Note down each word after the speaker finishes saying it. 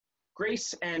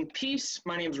Grace and peace.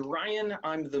 My name's Ryan.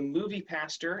 I'm the movie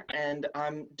pastor, and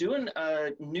I'm doing a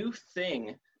new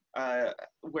thing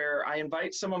where I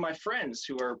invite some of my friends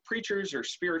who are preachers or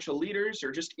spiritual leaders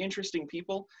or just interesting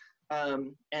people,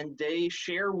 and they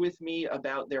share with me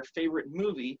about their favorite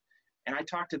movie, and I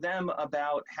talk to them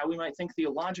about how we might think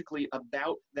theologically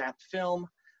about that film.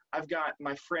 I've got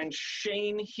my friend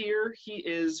Shane here. He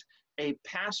is a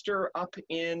pastor up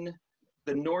in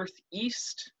the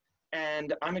Northeast,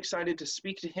 and I'm excited to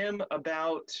speak to him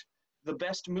about the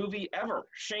best movie ever.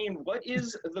 Shane, what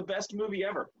is the best movie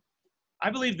ever? I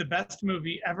believe the best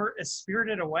movie ever is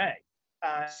Spirited Away.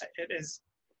 It is,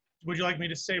 would you like me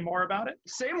to say more about it?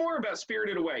 Say more about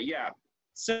Spirited Away, yeah.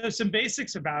 So some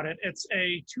basics about it. It's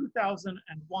a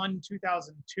 2001,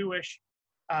 2002-ish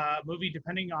movie,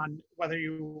 depending on whether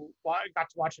you got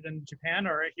to watch it in Japan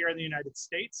or here in the United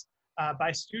States,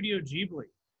 by Studio Ghibli.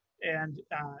 And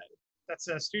that's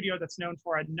a studio that's known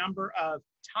for a number of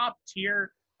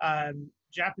top-tier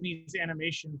Japanese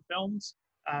animation films,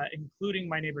 including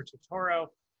My Neighbor Totoro,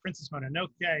 Princess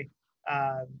Mononoke,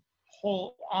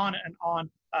 whole on and on,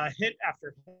 hit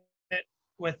after hit.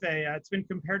 With it's been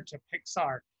compared to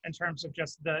Pixar in terms of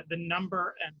just the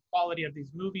number and quality of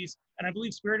these movies, and I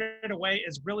believe Spirited Away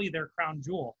is really their crown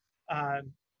jewel.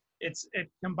 It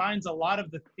combines a lot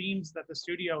of the themes that the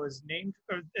studio is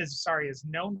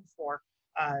known for,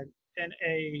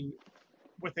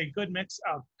 with a good mix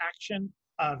of action,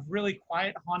 of really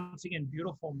quiet, haunting, and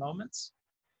beautiful moments,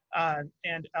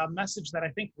 and a message that I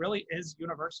think really is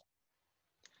universal.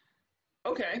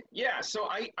 Okay, yeah, so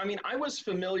I mean, I was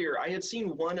familiar. I had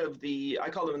seen one of the, I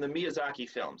call them the Miyazaki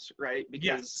films, right? Because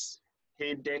Yes.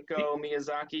 Hideko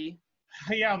Miyazaki?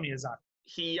 Hayao Miyazaki.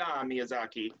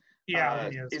 Miyazaki.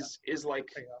 Is like,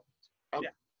 oh, yeah.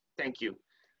 Thank you.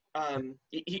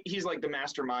 He's like the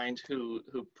mastermind who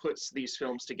puts these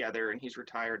films together, and he's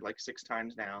retired like 6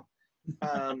 times now.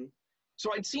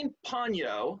 So I'd seen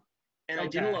Ponyo, and I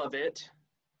didn't love it.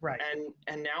 Right.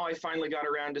 And now I finally got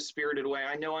around to Spirited Away.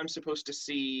 I know I'm supposed to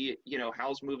see,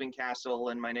 Howl's Moving Castle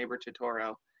and My Neighbor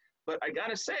Totoro, but I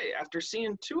gotta say, after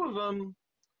seeing 2 of them,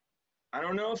 I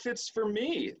don't know if it's for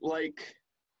me. Like,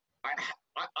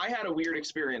 I had a weird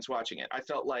experience watching it. I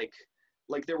felt like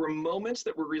there were moments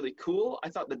that were really cool. I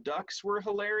thought the ducks were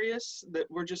hilarious, that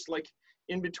were just like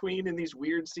in between in these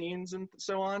weird scenes and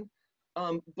so on.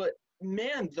 But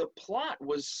man, the plot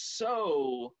was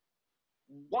so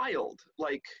wild.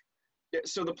 Like,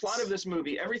 so the plot of this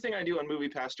movie, everything I do on Movie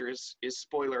Pastor is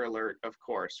spoiler alert, of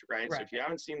course, right? So if you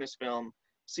haven't seen this film,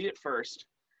 see it first.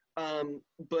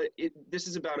 But this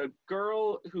is about a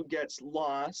girl who gets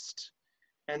lost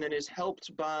and then is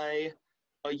helped by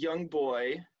a young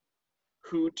boy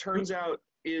who turns out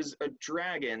is a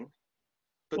dragon,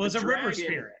 but the dragon river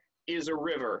spirit is a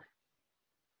river.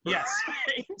 Yes.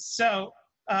 Right? So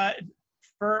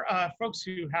for folks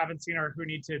who haven't seen or who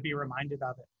need to be reminded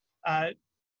of it,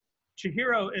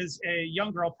 Chihiro is a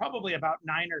young girl, probably about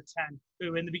 9 or 10,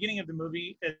 who in the beginning of the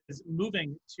movie is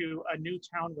moving to a new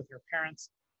town with her parents.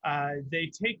 They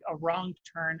take a wrong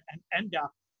turn and end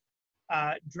up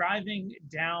driving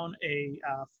down a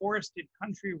forested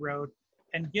country road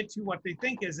and get to what they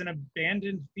think is an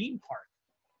abandoned theme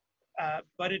park.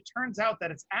 But it turns out that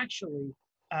it's actually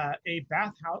a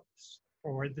bathhouse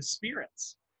for the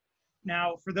spirits.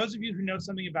 Now, for those of you who know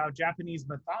something about Japanese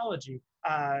mythology,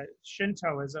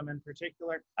 Shintoism in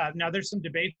particular, now there's some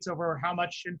debates over how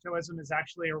much Shintoism is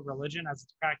actually a religion as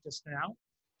it's practiced now.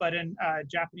 But in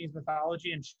Japanese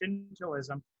mythology and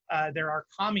Shintoism, there are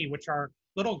kami, which are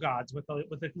little gods with a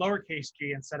lowercase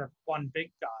g instead of one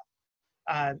big god.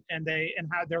 And they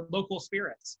have their local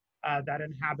spirits that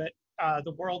inhabit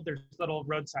the world. There's little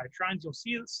roadside shrines.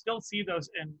 You'll still see those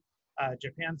in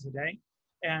Japan today.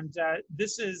 And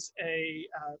this is a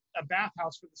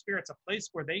bathhouse for the spirits, a place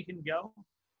where they can go.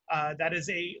 That is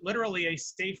literally a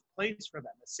safe place for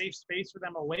them, a safe space for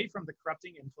them away from the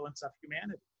corrupting influence of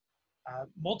humanity.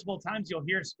 Multiple times you'll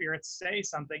hear spirits say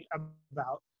something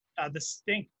about the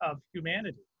stink of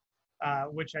humanity,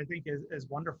 which I think is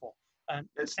wonderful.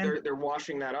 They're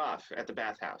washing that off at the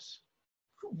bathhouse.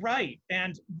 Right.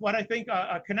 And what I think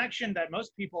a connection that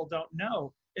most people don't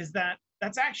know is that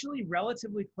that's actually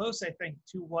relatively close, I think,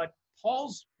 to what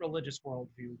Paul's religious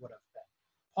worldview would have been.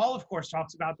 Paul, of course,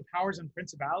 talks about the powers and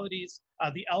principalities,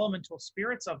 the elemental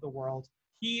spirits of the world.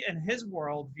 He, in his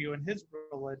worldview and his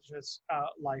religious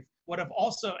life, would have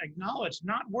also acknowledged,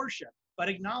 not worship, but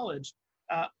acknowledged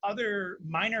other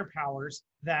minor powers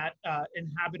that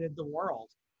inhabited the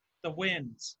world, the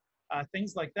winds,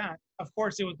 things like that. Of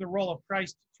course, it was the role of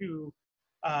Christ to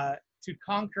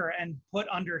conquer and put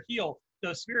under heel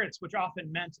those spirits, which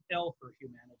often meant ill for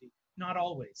humanity. Not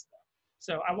always, though.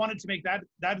 So I wanted to make that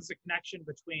is a connection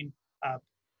between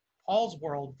Paul's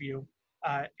worldview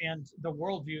and the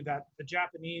worldview that the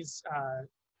Japanese,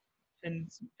 in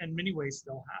many ways,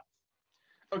 still have.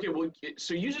 Okay, well,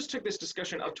 so you just took this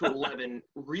discussion up to 11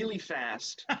 really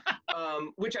fast,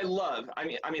 which I love.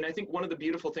 I mean, I think one of the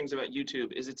beautiful things about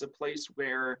YouTube is it's a place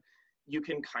where you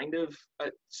can kind of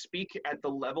speak at the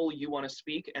level you want to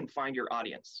speak and find your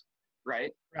audience,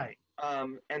 right? Right.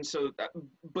 And so,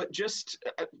 but just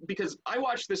because I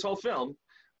watched this whole film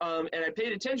and I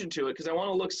paid attention to it because I want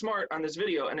to look smart on this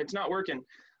video and it's not working.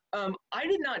 I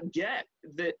did not get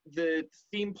that the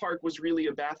theme park was really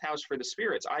a bathhouse for the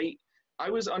spirits. I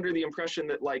was under the impression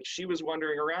that like she was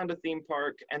wandering around a theme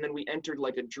park and then we entered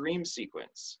like a dream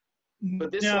sequence.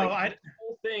 But this no, like the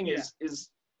whole thing is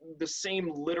the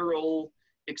same literal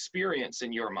experience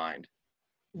in your mind.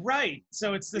 Right.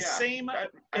 So it's the same.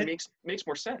 That makes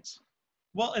more sense.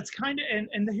 Well, it's kind of,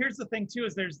 and here's the thing too,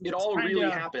 is there's it all really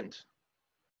happened.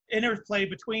 Interplay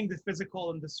between the physical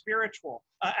and the spiritual.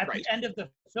 At the end of the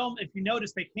film, if you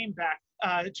notice, they came back.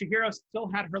 Chihiro still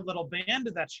had her little band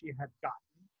that she had gotten.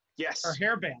 Yes. Her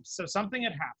hairband. So something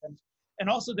had happened. And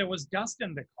also there was dust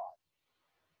in the car.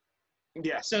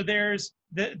 Yes. So there's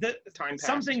the time passed.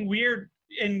 Something weird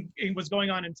in was going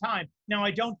on in time. Now,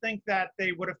 I don't think that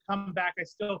they would have come back. I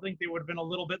still think they would have been a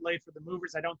little bit late for the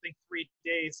movers. I don't think 3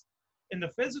 days in the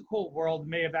physical world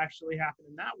may have actually happened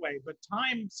in that way, but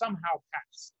time somehow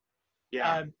passed.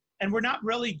 Yeah. And we're not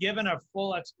really given a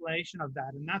full explanation of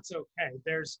that, and that's okay.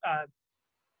 There's,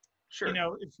 sure. You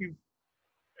know, if you've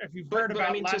heard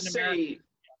about Latin America,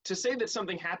 to say that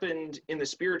something happened in the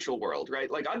spiritual world,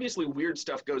 right? Like obviously weird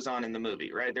stuff goes on in the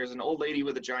movie, right? There's an old lady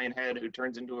with a giant head who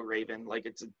turns into a raven. Like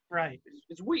it's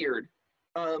weird.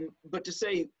 But to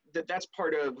say that that's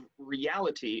part of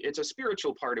reality, it's a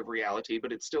spiritual part of reality,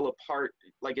 but it's still a part,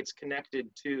 like it's connected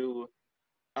to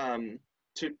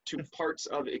parts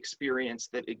of experience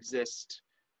that exist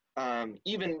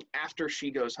even after she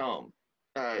goes home.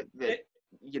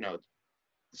 You know,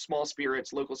 small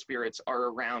spirits, local spirits are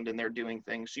around and they're doing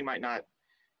things. She might not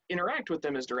interact with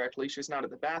them as directly. She's not at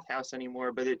the bathhouse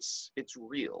anymore, but it's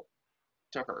real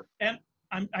to her. And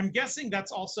I'm guessing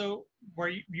that's also where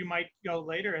you might go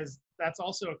later, is that's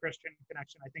also a Christian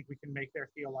connection I think we can make there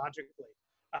theologically.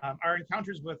 Our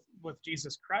encounters with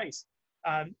Jesus Christ,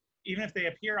 even if they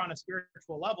appear on a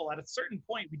spiritual level, at a certain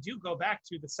point, we do go back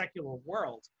to the secular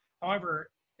world. However,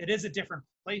 it is a different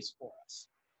place for us.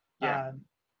 Yeah.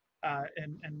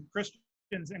 And Christians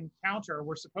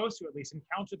we're supposed to at least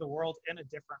encounter the world in a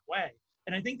different way.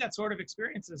 And I think that sort of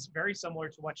experience is very similar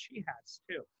to what she has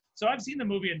too. So I've seen the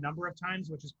movie a number of times,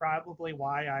 which is probably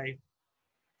why I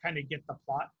kind of get the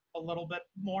plot a little bit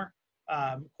more,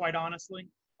 quite honestly,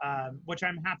 which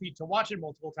I'm happy to watch it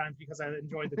multiple times because I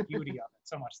enjoy the beauty of it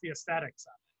so much, the aesthetics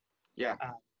of it. Yeah.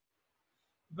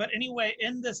 But anyway,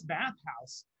 in this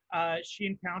bathhouse, she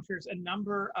encounters a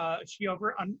number, she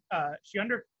undergoes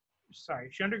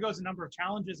a number of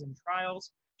challenges and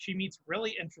trials. She meets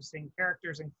really interesting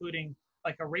characters, including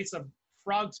like a race of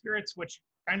frog spirits, which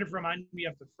kind of remind me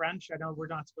of the French. I know we're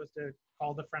not supposed to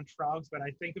call the French frogs, but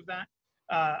I think of that.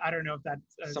 I don't know if that.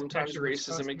 Sometimes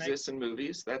racism exists in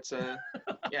movies. That's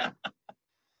yeah.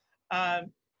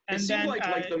 And it seemed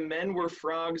like the men were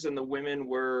frogs and the women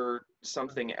were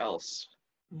something else.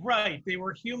 Right, they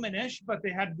were humanish, but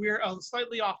they had weird,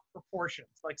 slightly off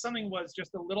proportions. Like something was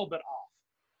just a little bit off.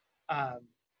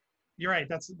 You're right.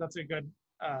 That's a good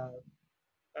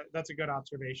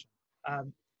observation.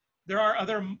 There are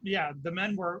other, the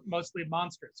men were mostly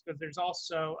monstrous because there's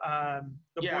also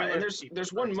the boiler. And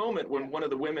there's one moment when one of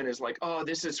the women is like, "Oh,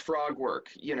 this is frog work,"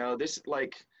 you know. This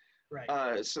like,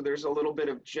 right. So there's a little bit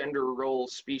of gender role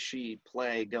species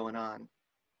play going on.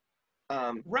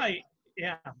 Right.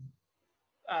 Yeah.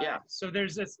 So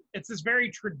there's it's this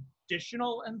very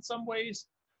traditional in some ways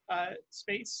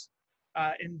space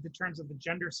in the terms of the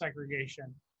gender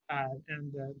segregation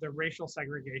and the racial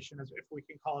segregation, as if we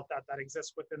can call it that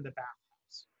exists within the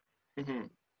bathhouse. Mm-hmm.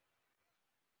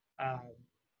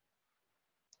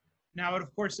 Now,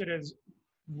 of course, it is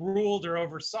ruled or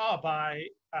oversaw by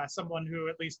someone who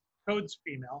at least codes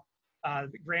female.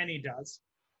 Granny does.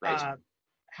 Right.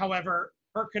 However,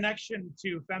 her connection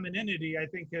to femininity, I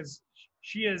think, is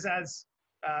she is as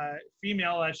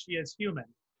female as she is human.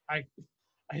 I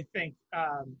think.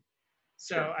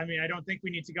 So, sure. I mean, I don't think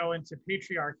we need to go into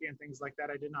patriarchy and things like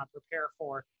that. I did not prepare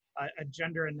for a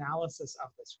gender analysis of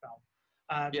this film.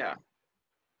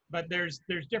 But there's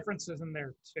differences in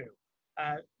there too.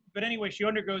 But anyway, she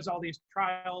undergoes all these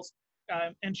trials,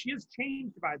 and she is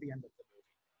changed by the end of the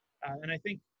movie. And I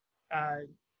think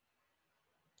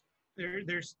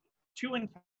there's two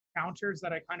encounters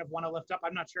that I kind of want to lift up.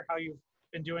 I'm not sure how you've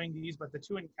been doing these, but the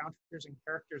two encounters and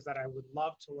characters that I would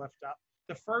love to lift up.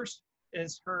 The first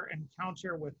is her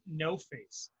encounter with No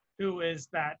Face, who is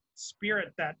that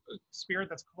spirit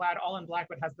that's clad all in black,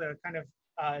 but has the kind of,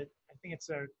 I think it's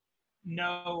a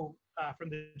no from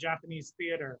the Japanese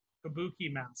theater,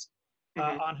 kabuki mask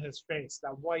on his face,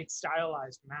 that white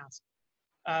stylized mask,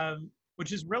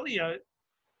 which is really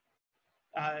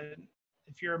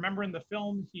if you remember in the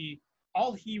film,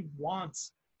 all he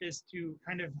wants is to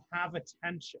kind of have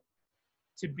attention,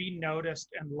 to be noticed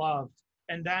and loved.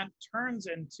 And that turns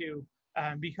into,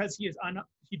 because he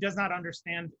does not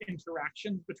understand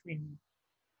interactions between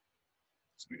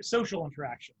social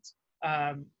interactions.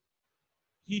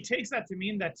 He takes that to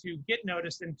mean that to get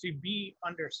noticed and to be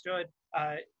understood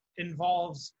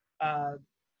involves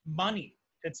money.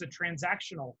 It's a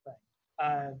transactional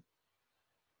thing.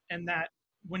 And that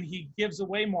when he gives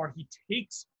away more, he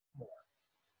takes more.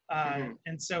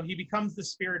 And so he becomes the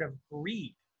spirit of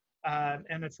greed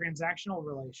and a transactional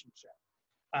relationship.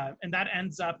 And that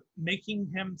ends up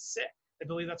making him sick. I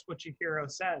believe that's what Chihiro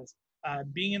says.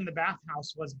 Being in the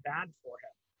bathhouse was bad for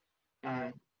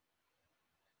him.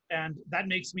 And that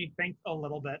makes me think a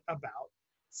little bit about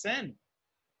sin.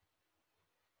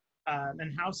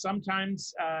 And how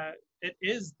sometimes it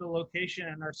is the location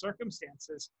and our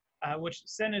circumstances, which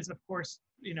sin is, of course,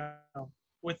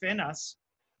 within us,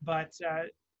 but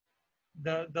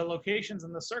the locations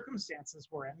and the circumstances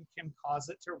we're in can cause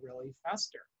it to really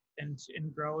fester and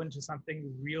grow into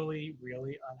something really,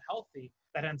 really unhealthy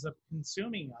that ends up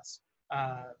consuming us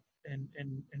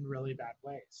in really bad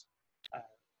ways.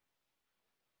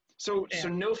 So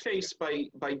No Face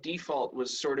by default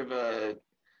was sort of a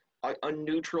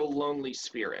neutral, lonely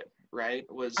spirit, right?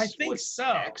 I think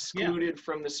so. Excluded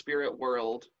from the spirit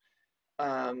world,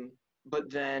 but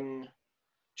then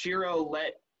Chihiro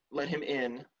let him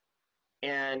in,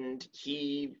 and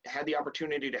he had the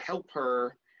opportunity to help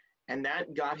her, and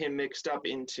that got him mixed up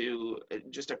into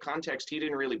just a context he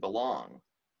didn't really belong.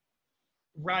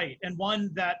 Right, and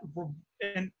one that,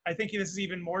 and I think this is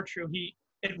even more true,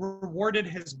 it rewarded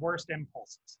his worst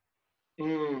impulses.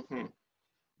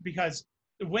 Because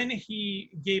when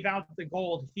he gave out the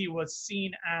gold, he was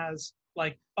seen as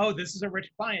like, oh, this is a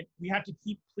rich client. We have to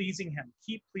keep pleasing him,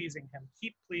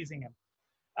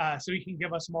 so he can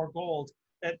give us more gold.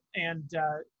 And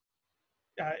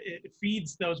it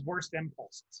feeds those worst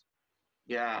impulses.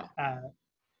 Yeah.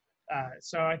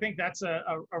 So I think that's a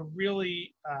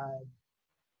really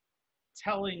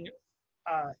telling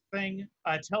thing,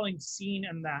 telling scene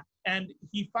in that. And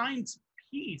he finds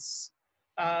peace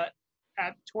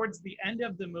towards the end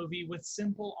of the movie with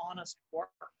simple, honest work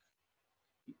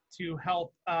to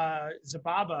help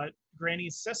Zababa,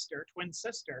 Granny's sister, twin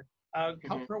sister,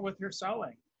 help her with her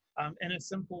sewing in a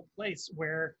simple place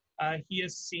where he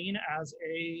is seen as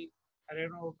I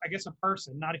guess a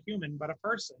person, not a human, but a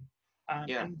person,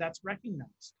 and that's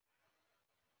recognized.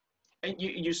 And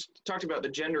you talked about the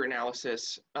gender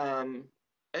analysis,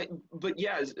 but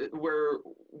yeah, where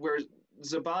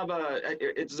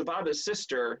Zababa's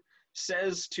sister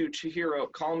says to Chihiro,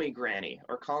 "Call me Granny"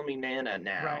 or "Call me Nana"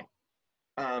 now.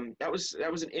 Right. That was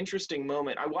an interesting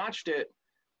moment. I watched it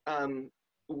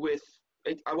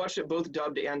both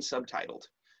dubbed and subtitled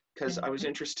because I was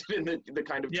interested in the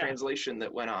kind of translation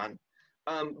that went on.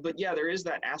 But yeah, there is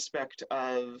that aspect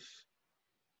of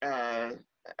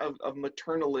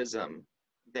maternalism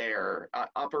there,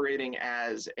 operating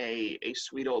as a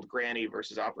sweet old granny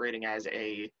versus operating as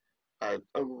a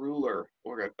ruler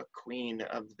or a queen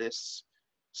of this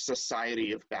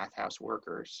society of bathhouse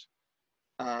workers.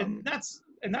 And that's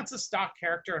a stock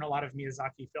character in a lot of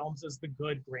Miyazaki films, is the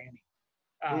good granny.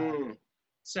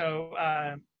 So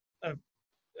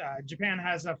Japan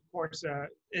has, of course,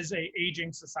 is a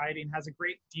aging society and has a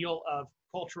great deal of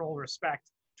cultural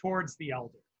respect towards the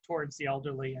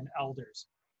elderly and elders.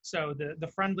 So the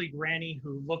friendly granny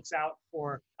who looks out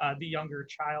for the younger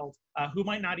child, who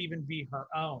might not even be her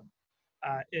own,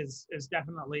 is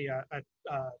definitely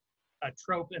a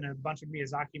trope in a bunch of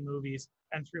Miyazaki movies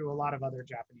and through a lot of other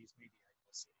Japanese media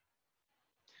you'll see.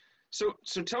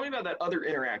 So tell me about that other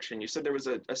interaction. You said there was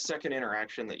a second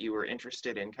interaction that you were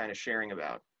interested in kind of sharing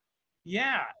about.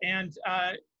 Yeah, and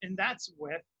that's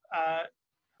with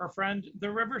her friend,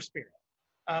 the river spirit,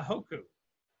 Hoku,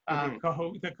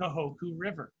 the Kohoku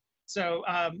River. So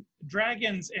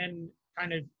dragons in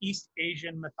kind of East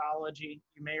Asian mythology,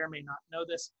 you may or may not know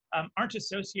this, aren't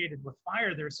associated with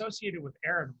fire. They're associated with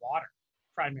air and water,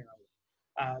 primarily.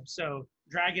 So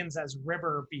dragons as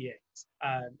river beings.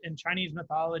 In Chinese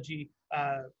mythology,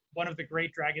 one of the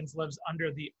great dragons lives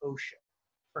under the ocean,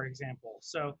 for example.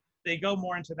 So they go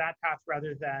more into that path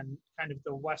rather than kind of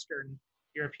the Western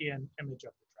European image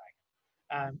of the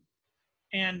dragon.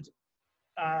 And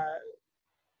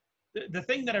the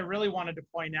thing that I really wanted to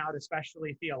point out,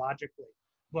 especially theologically,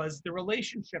 was the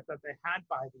relationship that they had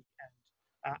by the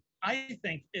end. I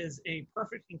think is a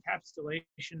perfect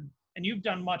encapsulation, and you've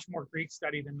done much more Greek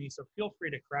study than me, so feel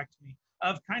free to correct me,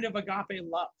 of kind of agape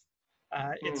love.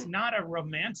 It's not a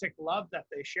romantic love that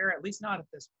they share, at least not at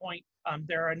this point.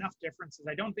 There are enough differences.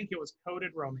 I don't think it was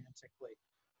coded romantically.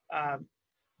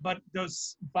 But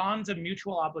those bonds of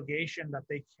mutual obligation, that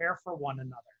they care for one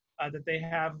another, that they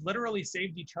have literally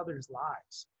saved each other's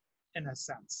lives, in a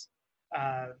sense.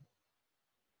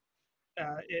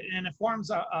 And it forms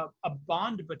a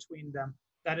bond between them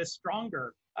that is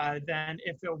stronger than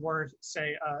if it were,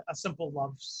 say, a simple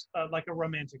love, like a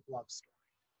romantic love story.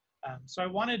 So I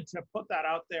wanted to put that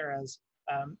out there, as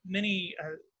many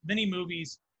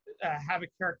movies have a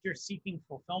character seeking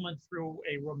fulfillment through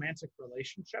a romantic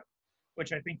relationship,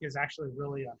 which I think is actually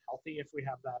really unhealthy if we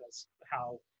have that as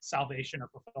how salvation or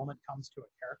fulfillment comes to a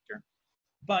character.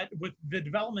 But with the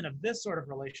development of this sort of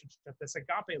relationship, this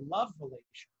agape love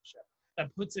relationship,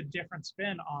 that puts a different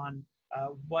spin on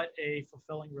what a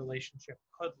fulfilling relationship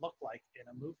could look like in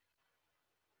a movie.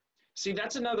 See,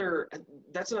 that's another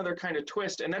kind of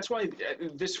twist, and that's why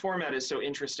this format is so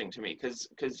interesting to me, because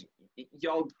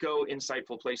y'all go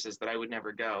insightful places that I would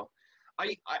never go.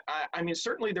 I mean,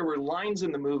 certainly there were lines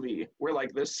in the movie where,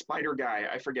 like, this spider guy,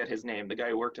 I forget his name, the guy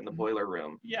who worked in the boiler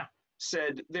room, yeah,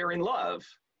 said they're in love,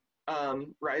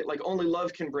 right? Like, only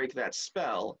love can break that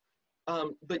spell.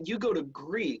 But you go to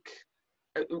Greek,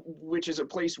 which is a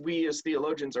place we as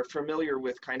theologians are familiar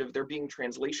with, kind of there being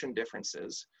translation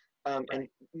differences. Right. And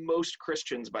most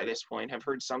Christians by this point have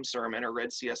heard some sermon or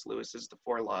read C.S. Lewis's The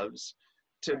Four Loves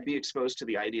to Right. be exposed to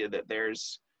the idea that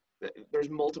there's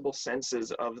multiple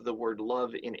senses of the word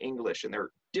love in English, and there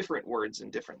are different words in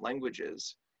different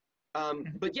languages.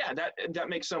 But yeah, that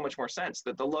makes so much more sense,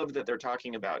 that the love that they're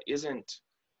talking about isn't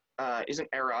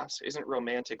eros, isn't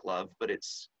romantic love, but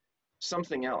it's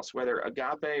something else, whether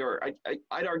agape or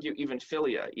I'd argue even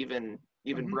philia, even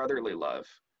brotherly love.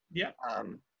 Yeah.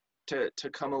 To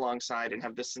come alongside and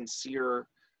have the sincere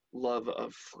love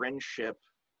of friendship.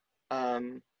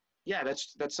 Yeah,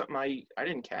 that's something I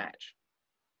didn't catch.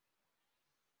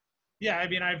 Yeah, I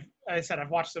mean, I've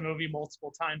watched the movie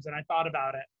multiple times, and I thought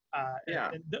about it.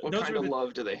 Yeah. What kind of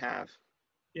love do they have?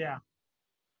 Yeah.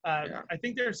 Yeah. I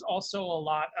think there's also a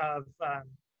lot of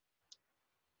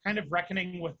kind of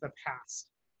reckoning with the past.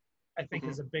 I think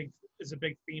is a big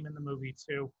theme in the movie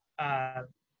too, and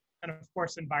of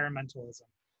course environmentalism.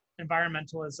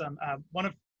 One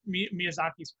of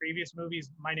Miyazaki's previous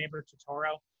movies, My Neighbor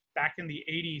Totoro, back in the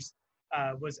 80s,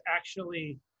 was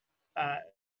actually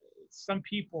some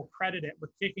people credit it with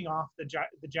kicking off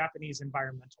the Japanese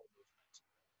environmental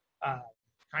movement.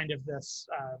 Kind of this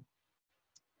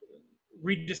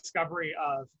rediscovery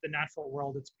of the natural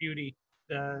world, its beauty,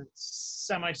 the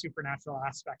semi-supernatural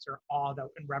aspects or awe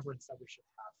and reverence that we should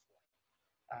have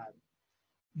for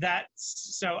it.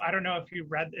 So I don't know if you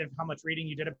read, how much reading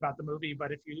you did about the movie,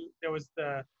 but there was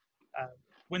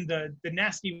when the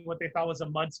nasty, what they thought was a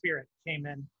mud spirit came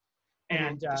in,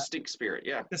 and the stink spirit,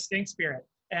 yeah. The stink spirit.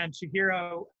 And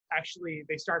Chihiro, actually,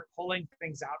 they start pulling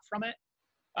things out from it,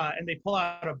 and they pull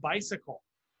out a bicycle.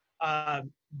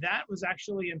 That was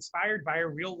actually inspired by a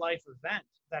real life event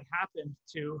that happened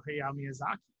to Hayao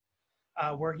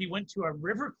Miyazaki, where he went to a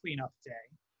river cleanup day,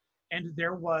 and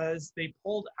they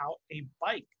pulled out a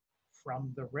bike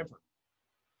from the river.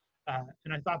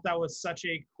 And I thought that was such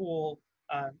a cool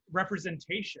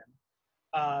representation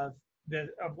of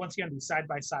once again, these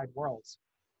side-by-side worlds.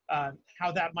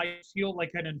 How that might feel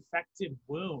like an infected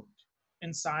wound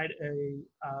inside a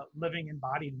living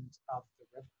embodiment of the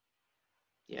river.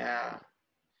 Yeah.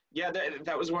 Yeah,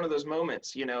 that was one of those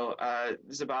moments,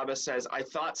 Zababa says, "I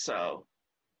thought so."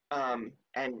 And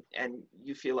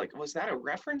you feel like, was that a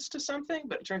reference to something?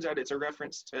 But it turns out it's a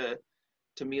reference to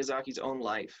Miyazaki's own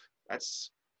life.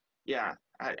 That's, yeah,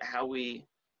 how we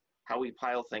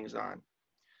pile things on.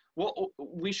 Well,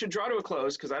 we should draw to a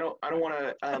close, because I don't want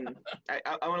to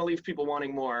I want to leave people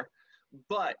wanting more.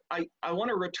 But I want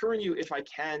to return you, if I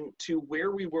can, to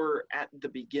where we were at the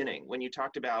beginning when you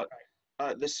talked about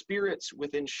the spirits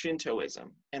within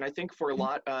Shintoism. And I think for a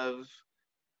lot of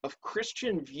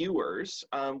Christian viewers,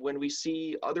 when we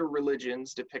see other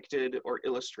religions depicted or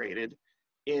illustrated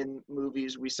in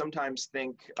movies, we sometimes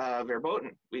think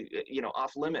verboten,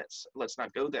 off limits. Let's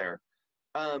not go there.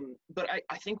 But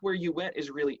I think where you went is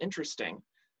really interesting,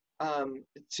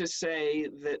 to say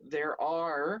that there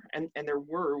are, and there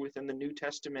were within the New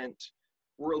Testament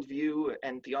worldview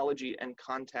and theology and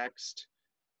context,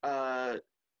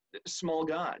 small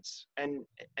gods. And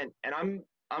I'm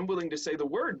willing to say the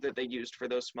word that they used for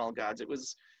those small gods. It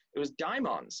was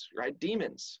daimons, right?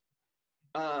 Demons.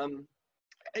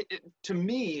 To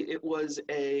me, it was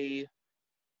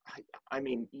I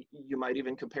mean, you might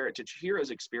even compare it to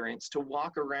Chihiro's experience, to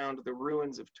walk around the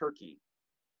ruins of Turkey,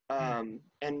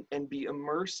 and be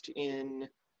immersed in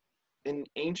an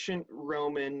ancient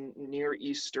Roman Near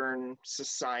Eastern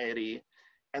society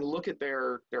and look at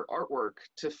their artwork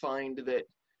to find that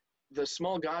the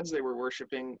small gods they were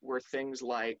worshiping were things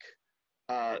like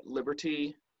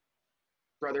liberty,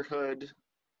 brotherhood,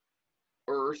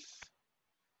 earth.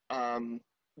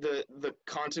 The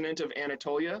continent of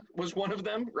Anatolia was one of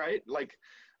them, right? Like,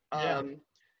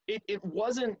 it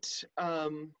wasn't,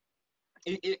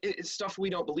 it's stuff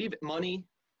we don't believe. Money,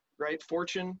 right?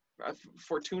 Fortune,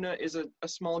 Fortuna is a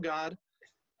small god.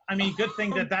 I mean, good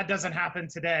thing that doesn't happen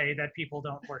today, that people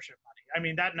don't worship money. I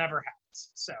mean, that never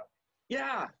happens, so.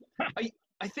 Yeah,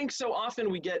 I think so often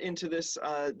we get into this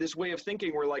this way of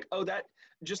thinking where like, oh, that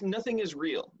just nothing is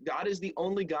real. God is the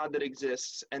only God that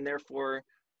exists, and therefore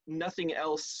nothing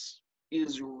else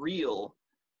is real.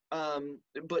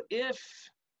 But if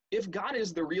God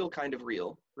is the real kind of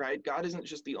real, right? God isn't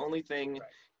just the only thing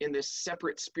in this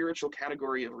separate spiritual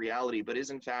category of reality, but is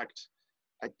in fact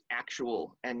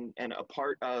actual and a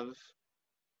part of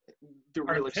the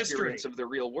real experience of the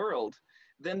real world,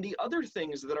 then the other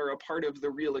things that are a part of the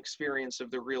real experience of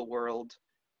the real world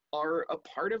are a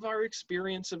part of our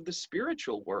experience of the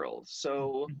spiritual world.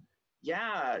 So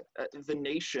yeah, the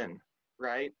nation,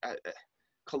 right?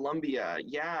 Colombia,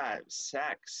 yeah,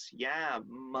 sex, yeah,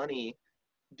 money.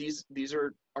 These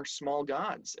are small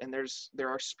gods, and there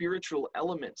are spiritual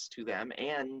elements to them,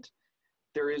 and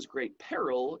there is great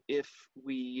peril if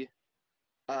we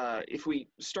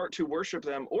start to worship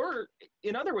them, or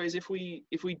in other ways, if we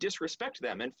disrespect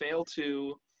them and fail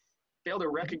to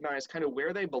recognize kind of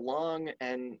where they belong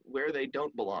and where they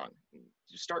don't belong.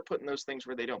 You start putting those things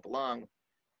where they don't belong,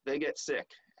 they get sick,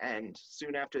 and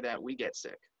soon after that, we get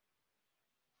sick.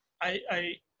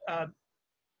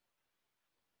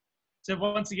 So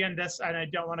once again, and I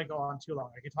don't want to go on too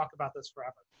long. I could talk about this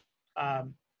forever.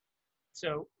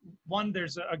 So one,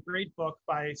 there's a great book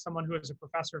by someone who is a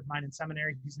professor of mine in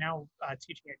seminary. He's now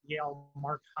teaching at Yale,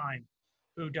 Mark Heim,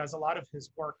 who does a lot of his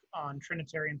work on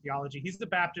Trinitarian theology. He's a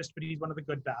Baptist, but he's one of the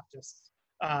good Baptists.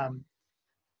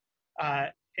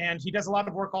 And he does a lot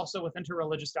of work also with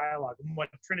interreligious dialogue and what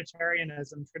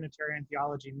Trinitarianism, Trinitarian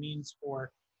theology means for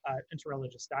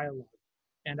interreligious dialogue.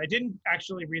 And I didn't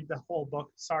actually read the whole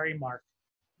book, sorry, Mark,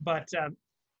 but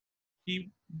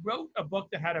he wrote a book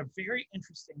that had a very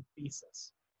interesting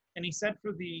thesis. And he said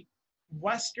for the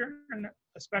Western,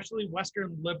 especially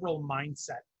Western liberal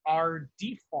mindset, our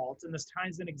default, and this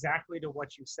ties in exactly to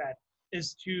what you said,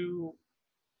 is to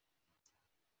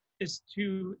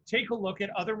take a look at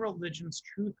other religions'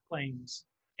 truth claims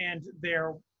and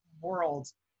their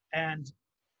worlds and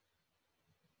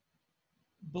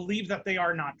believe that they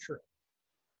are not true,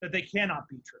 that they cannot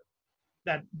be true,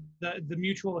 that the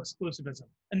mutual exclusivism.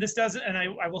 And this doesn't, and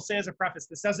I will say as a preface,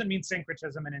 this doesn't mean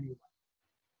syncretism in any way.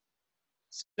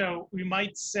 So we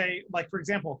might say, like, for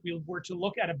example, if we were to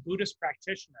look at a Buddhist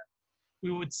practitioner,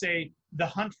 we would say the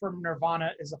hunt for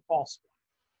nirvana is a false one.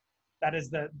 That is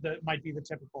might be the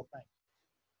typical thing.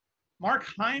 Mark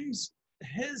Heim's,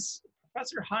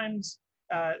 Professor Heim's,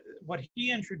 what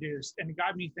he introduced and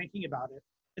got me thinking about it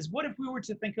is, what if we were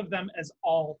to think of them as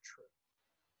all true?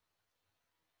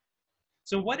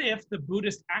 So what if the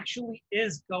Buddhist actually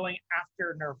is going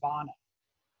after nirvana?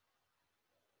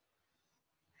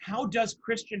 How does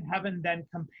Christian heaven then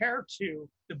compare to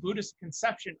the Buddhist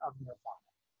conception of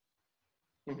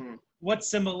nirvana? What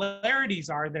similarities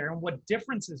are there and what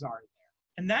differences are there?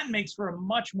 And that makes for a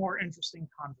much more interesting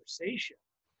conversation,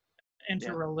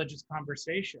 interreligious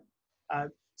conversation.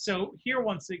 So here,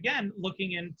 once again,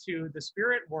 looking into the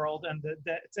spirit world and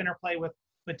its interplay with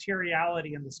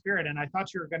materiality and the spirit. And I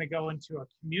thought you were going to go into a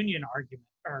communion argument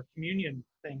or a communion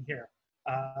thing here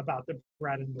about the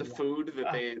bread and the food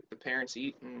that the parents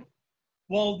eat.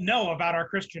 Well, no, about our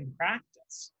Christian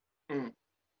practice.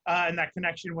 And that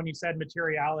connection when you said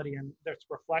materiality and this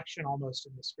reflection almost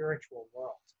in the spiritual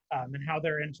world, and how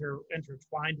they're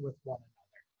intertwined with one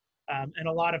another. And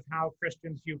a lot of how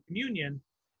Christians view communion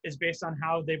is based on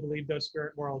how they believe those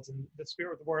spirit worlds and the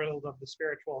spirit world of the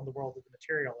spiritual and the world of the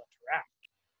material interact,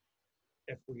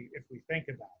 if we think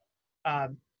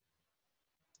about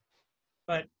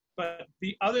it. But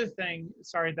the other thing,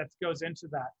 sorry, that goes into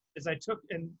that is I took,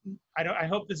 and I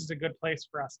hope this is a good place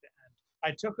for us to end.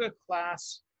 I took a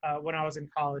class when I was in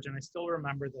college, and I still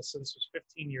remember this. So this was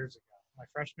 15 years ago, my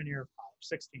freshman year of college,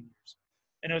 16 years.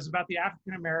 And it was about the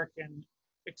African American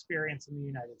experience in the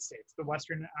United States, the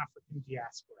Western African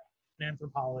diaspora, an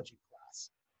anthropology class.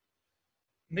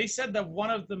 And they said that one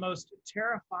of the most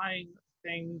terrifying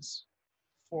things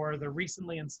for the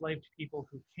recently enslaved people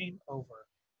who came over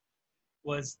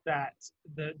was that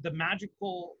the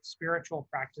magical spiritual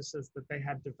practices that they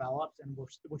had developed and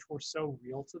which were so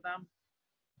real to them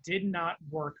did not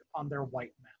work on their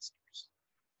white masters.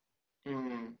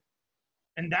 Mm.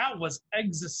 And that was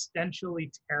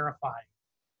existentially terrifying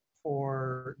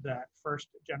for that first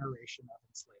generation of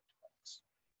enslaved folks.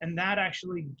 And that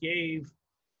actually gave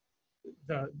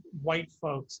the white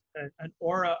folks an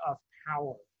aura of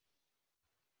power,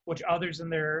 which others in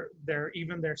their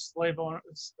slave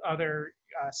owners, other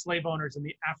slave owners in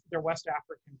their West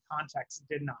African context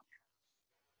did not have.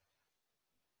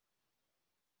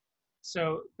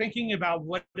 So thinking about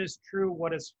what is true,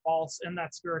 what is false in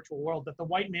that spiritual world, that the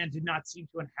white man did not seem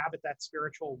to inhabit that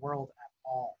spiritual world at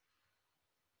all,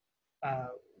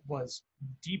 was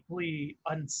deeply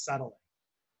unsettling.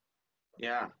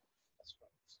 Yeah.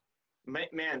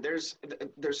 Man, there's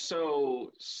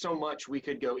so much we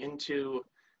could go into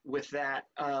with that.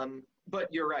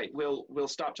 But you're right. We'll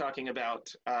stop talking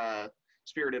about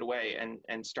Spirited Away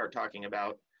and start talking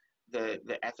about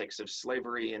the ethics of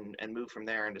slavery and move from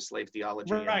there into slave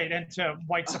theology. Right, and to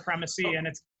white supremacy and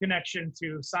its connection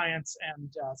to science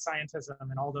and scientism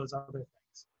and all those other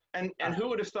things. And who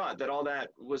would have thought that all that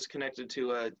was connected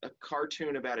to a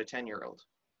cartoon about a 10-year-old?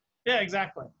 Yeah,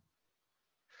 exactly.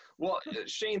 Well,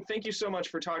 Shane, thank you so much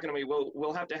for talking to me.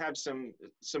 We'll have to have some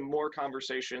more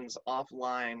conversations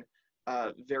offline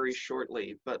very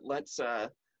shortly. But let's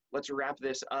wrap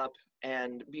this up.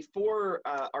 And before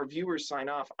our viewers sign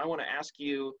off, I want to ask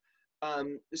you.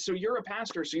 So you're a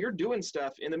pastor, so you're doing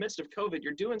stuff in the midst of COVID.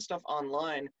 You're doing stuff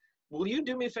online. Will you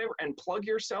do me a favor and plug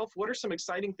yourself? What are some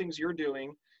exciting things you're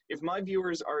doing? If my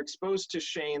viewers are exposed to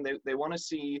Shane, they want to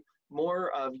see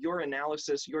more of your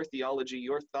analysis, your theology,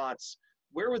 your thoughts.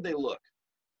 Where would they look?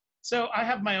 So I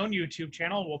have my own YouTube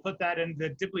channel. We'll put that in the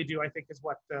Dibbly-Do, I think is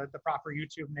what the proper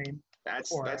YouTube name. That's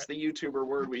the YouTuber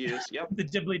word we use. Yep. The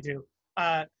Dibbly-Do.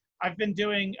 I've been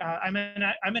doing. I'm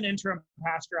an interim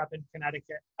pastor up in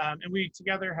Connecticut, and we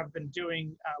together have been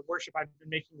doing worship. I've been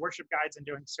making worship guides and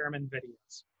doing sermon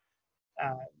videos.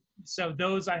 So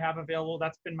those I have available.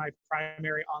 That's been my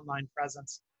primary online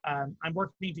presence. I'm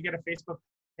working to get a Facebook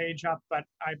page up, but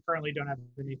I currently don't have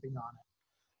anything on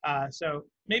it. So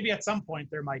maybe at some point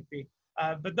there might be.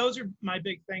 But those are my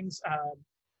big things.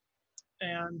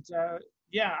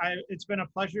 Yeah, it's been a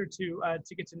pleasure to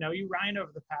get to know you, Ryan,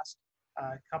 over the past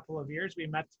couple of years. We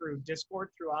met through Discord,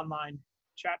 through online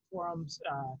chat forums,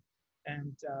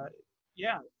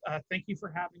 thank you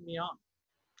for having me on.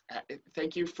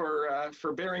 Thank you for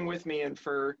bearing with me and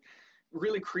for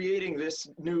really creating this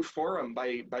new forum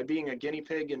by being a guinea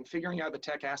pig and figuring out the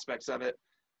tech aspects of it.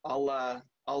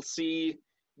 I'll see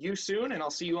you soon, and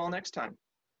I'll see you all next time.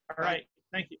 All right.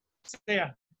 Thank you. See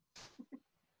ya.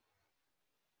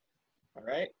 All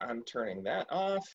right. I'm turning that off.